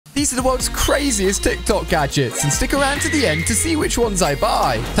These are the world's craziest TikTok gadgets, and stick around to the end to see which ones I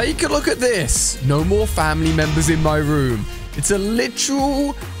buy. Take a look at this. No more family members in my room. It's a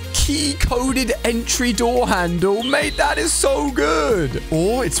literal key-coded entry door handle. Mate, that is so good.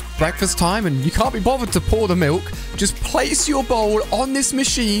 Or it's breakfast time and you can't be bothered to pour the milk. Just place your bowl on this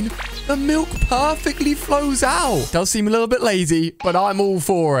machine. The milk perfectly flows out. Does seem a little bit lazy, but I'm all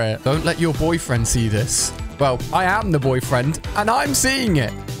for it. Don't let your boyfriend see this. Well, I am the boyfriend, and I'm seeing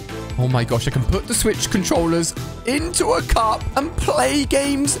it. Oh my gosh, I can put the Switch controllers into a cup and play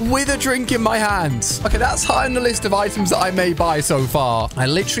games with a drink in my hands. Okay, that's high on the list of items that I may buy so far. I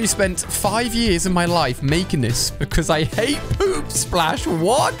literally spent 5 years of my life making this because I hate poop splash.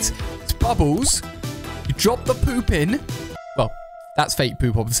 What? It's bubbles. You drop the poop in. Well, that's fake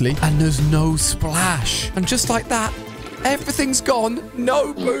poop, obviously. And there's no splash. And just like that, everything's gone.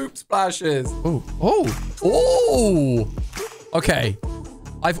 No poop splashes. Oh, oh, oh. Okay.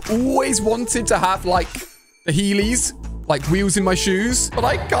 I've always wanted to have, like, the Heelys, like wheels in my shoes, but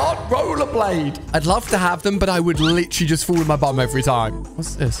I can't rollerblade. I'd love to have them, but I would literally just fall in my bum every time.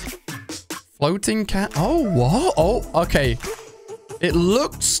 What's this? Floating cat. Oh, what? Oh, okay. It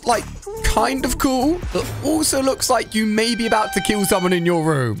looks like kind of cool, but also looks like you may be about to kill someone in your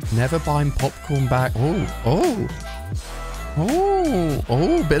room. Never buying popcorn back. Oh, oh. Oh,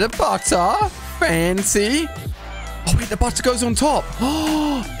 oh, bit of butter. Fancy. Oh, wait, the butter goes on top.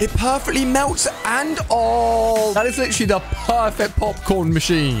 Oh, it perfectly melts and... Oh, that is literally the perfect popcorn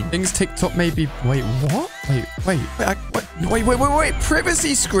machine. Things TikTok maybe... Wait, what? Wait.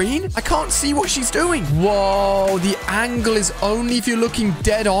 Privacy screen? I can't see what she's doing. Whoa, the angle is only if you're looking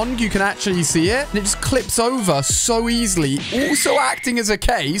dead on, you can actually see it. And it just clips over so easily. Also acting as a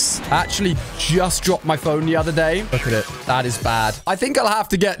case. I actually just dropped my phone the other day. Look at it. That is bad. I think I'll have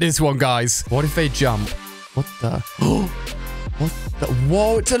to get this one, guys. What if they jump? What the? What the?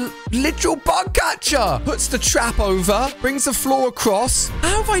 Whoa, it's a literal bug catcher. Puts the trap over, brings the floor across.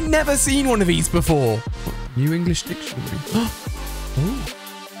 How have I never seen one of these before? New English Dictionary.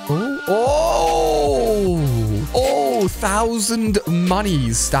 Oh, 1,000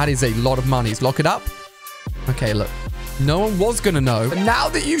 monies. That is a lot of monies. Lock it up. Okay, look. No one was going to know. But now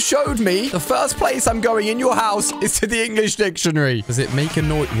that you showed me, the first place I'm going in your house is to the English Dictionary. Does it make a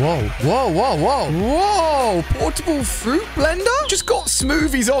noise? Whoa. Whoa. Portable fruit blender? Just got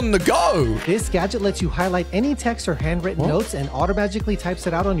smoothies on the go. This gadget lets you highlight any text or handwritten notes and automatically types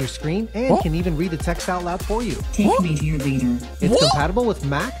it out on your screen and can even read the text out loud for you. Take me to your leader. It's compatible with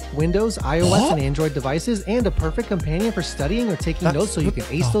Mac, Windows, iOS, and Android devices, and a perfect companion for studying or taking notes so you can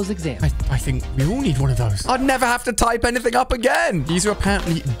ace those exams. I think we all need one of those. I'd never have to type anything up again. These are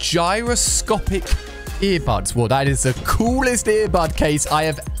apparently gyroscopic earbuds. Well, that is the coolest earbud case I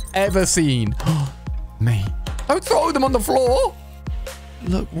have ever seen. Me. Don't throw them on the floor.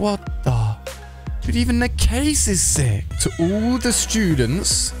 Look, what the... Dude, even the case is sick. To all the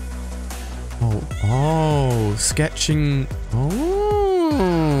students... Oh, sketching...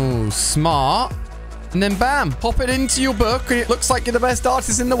 Oh, smart. And then bam, pop it into your book and it looks like you're the best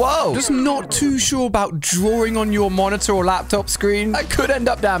artist in the world. Just not too sure about drawing on your monitor or laptop screen. That could end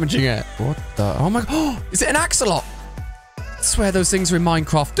up damaging it. What the? Oh my... Oh, is it an axolot? I swear those things are in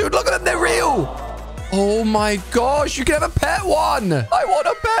Minecraft. Dude, look at them. They're real. Oh my gosh, you can have a pet one. I want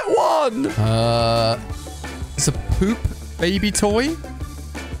a pet one. It's a poop baby toy.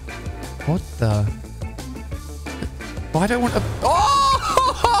 What the? I don't want a... Oh!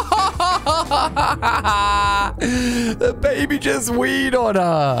 The baby just weed on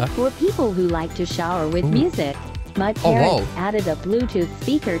her. For people who like to shower with music, my parents added a Bluetooth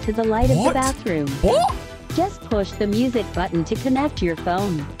speaker to the light of the bathroom. What? Just push the music button to connect your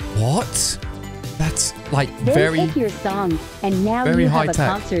phone. What? That's like then pick your song, and now you have a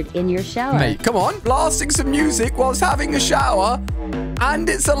concert in your shower. Mate, come on. Blasting some music whilst having a shower. And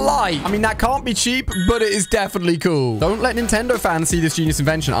it's a light. I mean, that can't be cheap, but it is definitely cool. Don't let Nintendo fans see this genius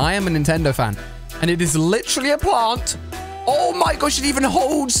invention. I am a Nintendo fan. And it is literally a plant. Oh my gosh, it even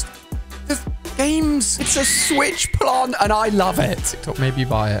holds the games. It's a Switch plant, and I love it. TikTok, maybe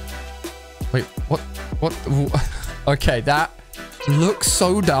buy it. Wait, what? Okay, that looks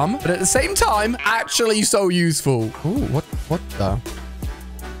so dumb, but at the same time, actually so useful. Ooh, what the?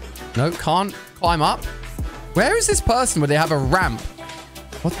 No, can't climb up. Where is this person where they have a ramp?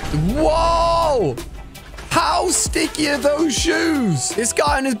 What the? Whoa! How sticky are those shoes? This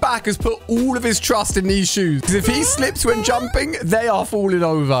guy on his back has put all of his trust in these shoes. Because if he slips when jumping, they are falling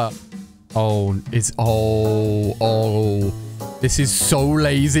over. Oh, it's... Oh. This is so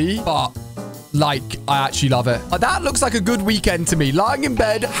lazy, but... Like, I actually love it. That looks like a good weekend to me. Lying in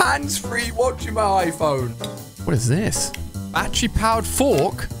bed, hands-free, watching my iPhone. What is this? Battery-powered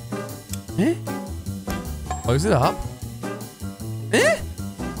fork? Eh? Close it up. Eh?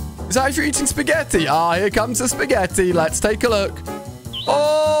 Is that if you're eating spaghetti? Ah, here comes the spaghetti. Let's take a look.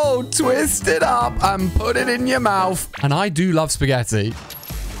 Oh, twist it up and put it in your mouth. And I do love spaghetti.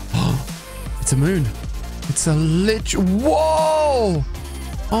 It's a moon. It's a whoa!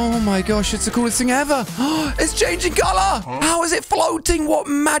 Oh my gosh, it's the coolest thing ever. It's changing color. How is it floating? What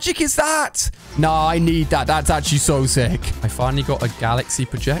magic is that? No, I need that. That's actually so sick. I finally got a galaxy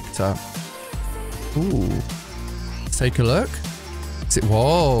projector. Ooh. Let's take a look. Is it?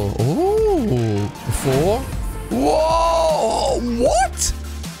 Whoa. Ooh. Before. Whoa. What?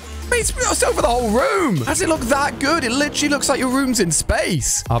 It's over the whole room. How does it look that good? It literally looks like your room's in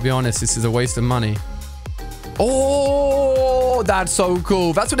space. I'll be honest, this is a waste of money. Oh, that's so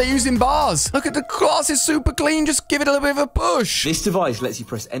cool. That's what they use in bars. Look at the glass is super clean. Just give it a little bit of a push. This device lets you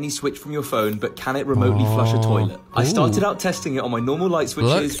press any switch from your phone, but can it remotely flush a toilet? I started out testing it on my normal light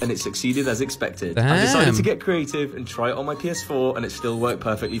switches, and it succeeded as expected. Damn. I decided to get creative and try it on my PS4, and it still worked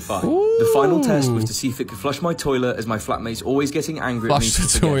perfectly fine. The final test was to see if it could flush my toilet, as my flatmate's always getting angry at me for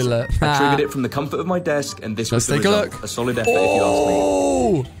forgetting. Toilet. I triggered it from the comfort of my desk, and this was the result. result. A solid effort, if you ask me.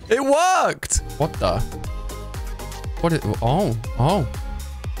 Oh, it worked. What the? What is... Oh,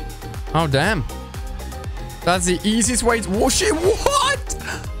 damn. That's the easiest way to wash it. What?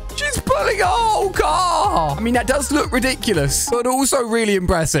 She's pulling a whole car. I mean, that does look ridiculous, but also really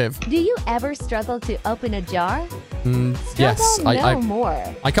impressive. Do you ever struggle to open a jar? Yes, more.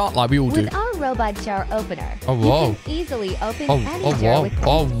 I can't lie, we all do. With our robot jar opener, Oh, whoa. you can easily open Oh, any jar with one push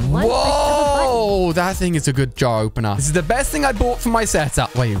of a button. whoa. That thing is a good jar opener. This is the best thing I bought for my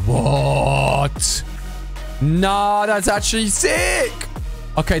setup. Wait, what? Nah, that's actually sick.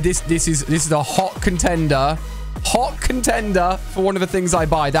 Okay, this is a hot contender. Hot contender for one of the things I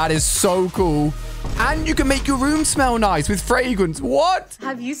buy. That is so cool. And you can make your room smell nice with fragrance. What?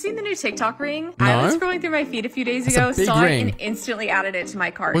 Have you seen the new TikTok ring? No. I was scrolling through my feed a few days ago, big saw ring. it, and instantly added it to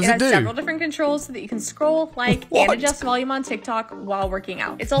my cart. What does It it has do? several different controls so that you can scroll, like, What? and adjust volume on TikTok while working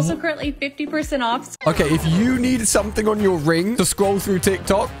out. It's also currently 50% off. Okay, if you need something on your ring to scroll through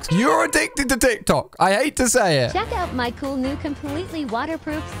TikTok, you're addicted to TikTok. I hate to say it. Check out my cool new completely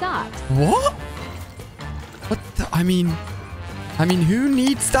waterproof socks. What? What the? I mean, who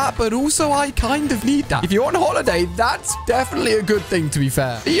needs that? But also, I kind of need that. If you're on holiday, that's definitely a good thing, to be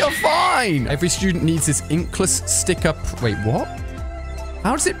fair. You're fine. Every student needs this inkless sticker. Wait, what?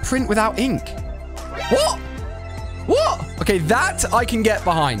 How does it print without ink? What? What? Okay, that I can get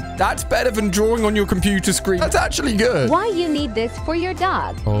behind. That's better than drawing on your computer screen. That's actually good. Why you need this for your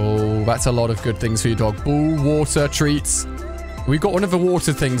dog? Oh, that's a lot of good things for your dog. Ball, water, treats. We've got one of the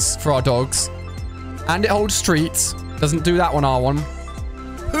water things for our dogs. And it holds treats. Doesn't do that one, R1.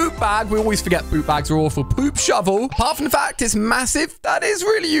 Poop bag. We always forget poop bags are awful. Poop shovel. Apart from the fact it's massive, that is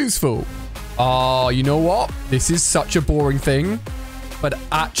really useful. Oh, you know what? This is such a boring thing, but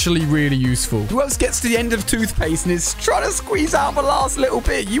actually really useful. Who else gets to the end of toothpaste and is trying to squeeze out the last little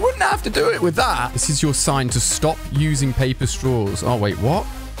bit? You wouldn't have to do it with that. This is your sign to stop using paper straws. Oh, wait, what?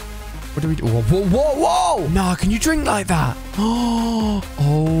 What do we do? Whoa, whoa, whoa, whoa! Nah, can you drink like that?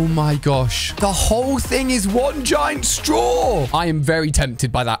 Oh my gosh. The whole thing is one giant straw. I am very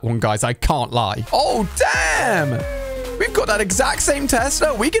tempted by that one, guys. I can't lie. Oh, damn! We've got that exact same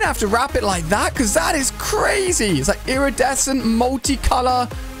Tesla. We're going to have to wrap it like that because that is crazy. It's like iridescent,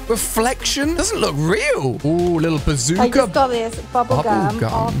 multicolor reflection. Doesn't look real. Ooh, little bazooka. I just got this bubble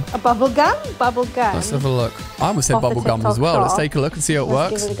gum. A bubble gum? Bubble gum. Let's have a look. I almost said bubble gum as well. Let's take a look and see how it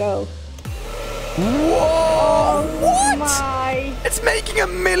works. Let's give it a go. Whoa! What? My. It's making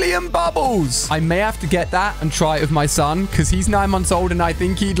 1,000,000 bubbles. I may have to get that and try it with my son because he's 9 months old and I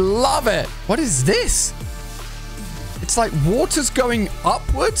think he'd love it. What is this? It's like water's going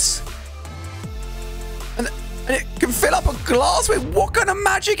upwards. And it can fill up a glass. Wait, what kind of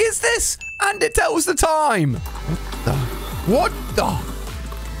magic is this? And it tells the time. What the?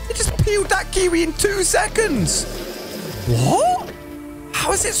 It just peeled that kiwi in 2 seconds. What?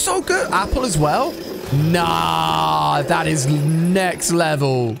 How is it so good? Apple as well? Nah, that is next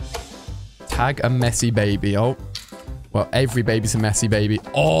level. Tag a messy baby. Oh, well, every baby's a messy baby.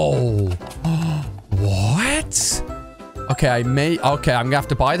 Oh, what? Okay, okay, I'm gonna have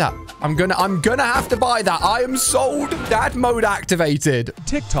to buy that. I'm gonna have to buy that. I am sold. Dad mode activated.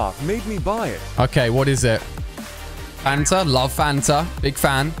 TikTok made me buy it. Okay, what is it? Fanta, love Fanta. Big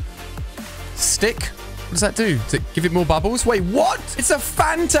fan. Stick. What does that do? Does it give it more bubbles? Wait, what? It's a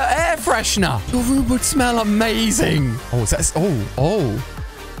Fanta air freshener. Your room would smell amazing. Oh, is that...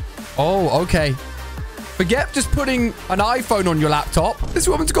 Oh, okay. Forget just putting an iPhone on your laptop. This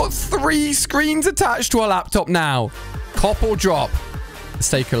woman's got 3 screens attached to her laptop now. Cop or drop? Let's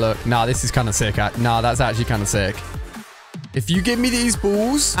take a look. Nah, this is kind of sick. Nah, that's actually kind of sick. If you give me these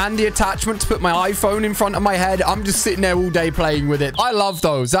balls and the attachment to put my iPhone in front of my head, I'm just sitting there all day playing with it. I love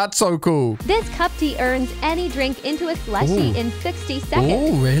those. That's so cool. This cup tea turns any drink into a slushie in 60 seconds.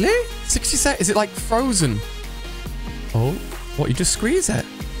 Oh, really? 60 seconds? Is it like frozen? Oh, what? You just squeeze it?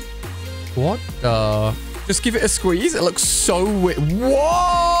 What the? Just give it a squeeze. It looks so weird.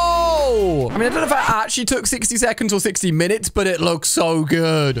 Whoa! I mean, I don't know if it actually took 60 seconds or 60 minutes, but it looks so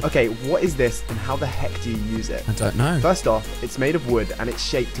good. Okay, what is this and how the heck do you use it? I don't know. First off, it's made of wood and it's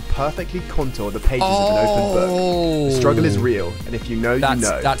shaped to perfectly contour the pages of an open book. The struggle is real, and if you know, you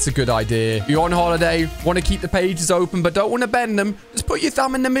know. That's a good idea. If you're on holiday, want to keep the pages open, but don't want to bend them, just put your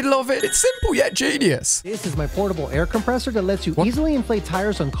thumb in the middle of it. It's simple yet genius. This is my portable air compressor that lets you easily inflate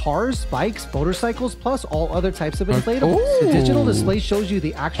tires on cars, bikes, motorcycles, plus all other types of inflatables. The digital display shows you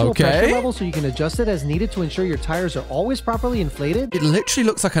the actual pressure level so you can adjust it as needed to ensure your tires are always properly inflated. It literally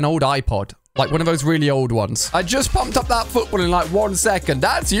looks like an old iPod. Like one of those really old ones. I just pumped up that football in like 1 second.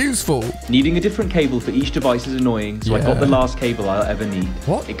 That's useful. Needing a different cable for each device is annoying, so I got the last cable I'll ever need.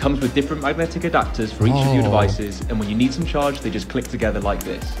 What? It comes with different magnetic adapters for each of your devices, and when you need some charge, they just click together like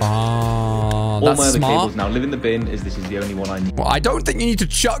this. Ah, all my other cables now live in the bin, as this is the only one I need. Well, I don't think you need to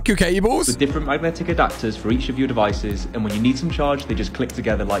chuck your cables. With different magnetic adapters for each of your devices, and when you need some charge, they just click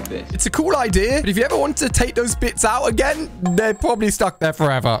together like this. It's a cool idea, but if you ever want to take those bits out again, they're probably stuck there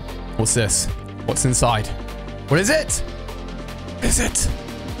forever. What's this? What's inside? What is it? What is it?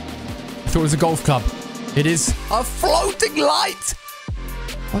 I thought it was a golf club. It is a floating light.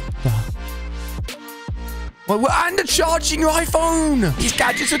 What the? Well, and a charging your iPhone. These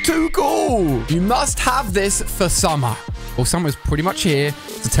gadgets are too cool. You must have this for summer. Well, summer's pretty much here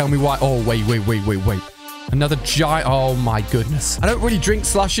to tell me why. Oh, wait. Another giant. Oh, my goodness. I don't really drink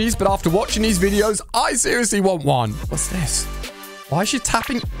slushies, but after watching these videos, I seriously want one. What's this? Why is she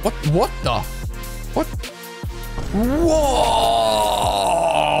tapping? What the? What? Whoa!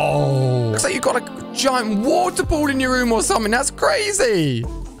 Looks like you got a giant water pool in your room or something. That's crazy.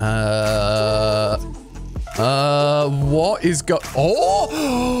 What is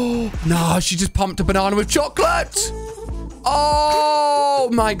Oh! No, she just pumped a banana with chocolate. Oh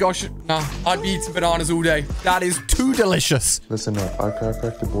my gosh. Nah, I'd be eating bananas all day. That is too delicious. Listen up, our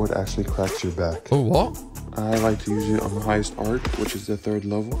chiropractor board actually cracks your back. Oh, what? I like to use it on the highest arc, which is the 3rd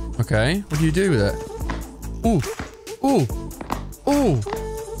level. Okay, what do you do with it? Ooh.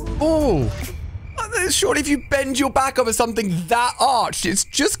 Surely if you bend your back over something that arched, it's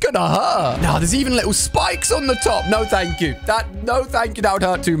just gonna hurt. Now, there's even little spikes on the top. No, thank you. No, thank you. That would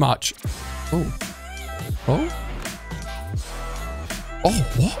hurt too much. Oh, what?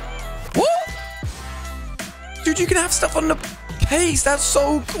 What? Dude, you can have stuff on the case. That's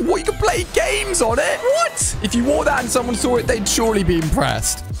so cool. What, you can play games on it? What? If you wore that and someone saw it, they'd surely be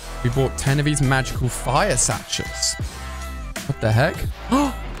impressed. We bought 10 of these magical fire satchels. What the heck?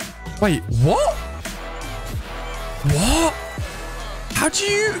 Wait, what? What? How do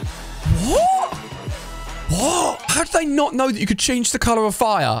you... What? How did I not know that you could change the color of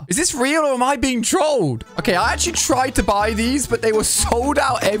fire? Is this real or am I being trolled? Okay, I actually tried to buy these, but they were sold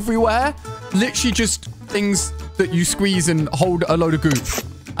out everywhere. Literally just things that you squeeze and hold a load of goop.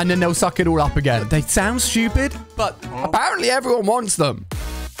 And then they'll suck it all up again. They sound stupid, but apparently everyone wants them.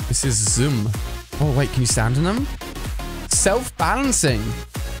 This is Zoom. Oh, wait, can you stand on them? Self-balancing.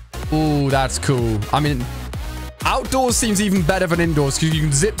 Oh, that's cool. I mean, outdoors seems even better than indoors because you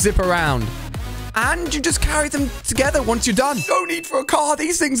can zip around. And you just carry them together once you're done. No need for a car.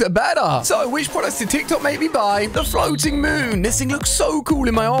 These things are better. So which products did TikTok make me buy? The floating moon. This thing looks so cool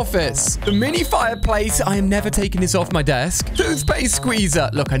in my office. The mini fireplace. I am never taking this off my desk. Toothpaste squeezer.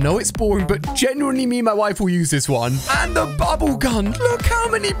 Look, I know it's boring, but genuinely me and my wife will use this one. And the bubble gun. Look how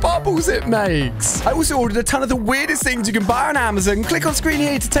many bubbles it makes. I also ordered a ton of the weirdest things you can buy on Amazon. Click on screen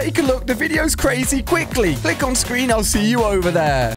here to take a look. The video's crazy. Quickly. Click on screen. I'll see you over there.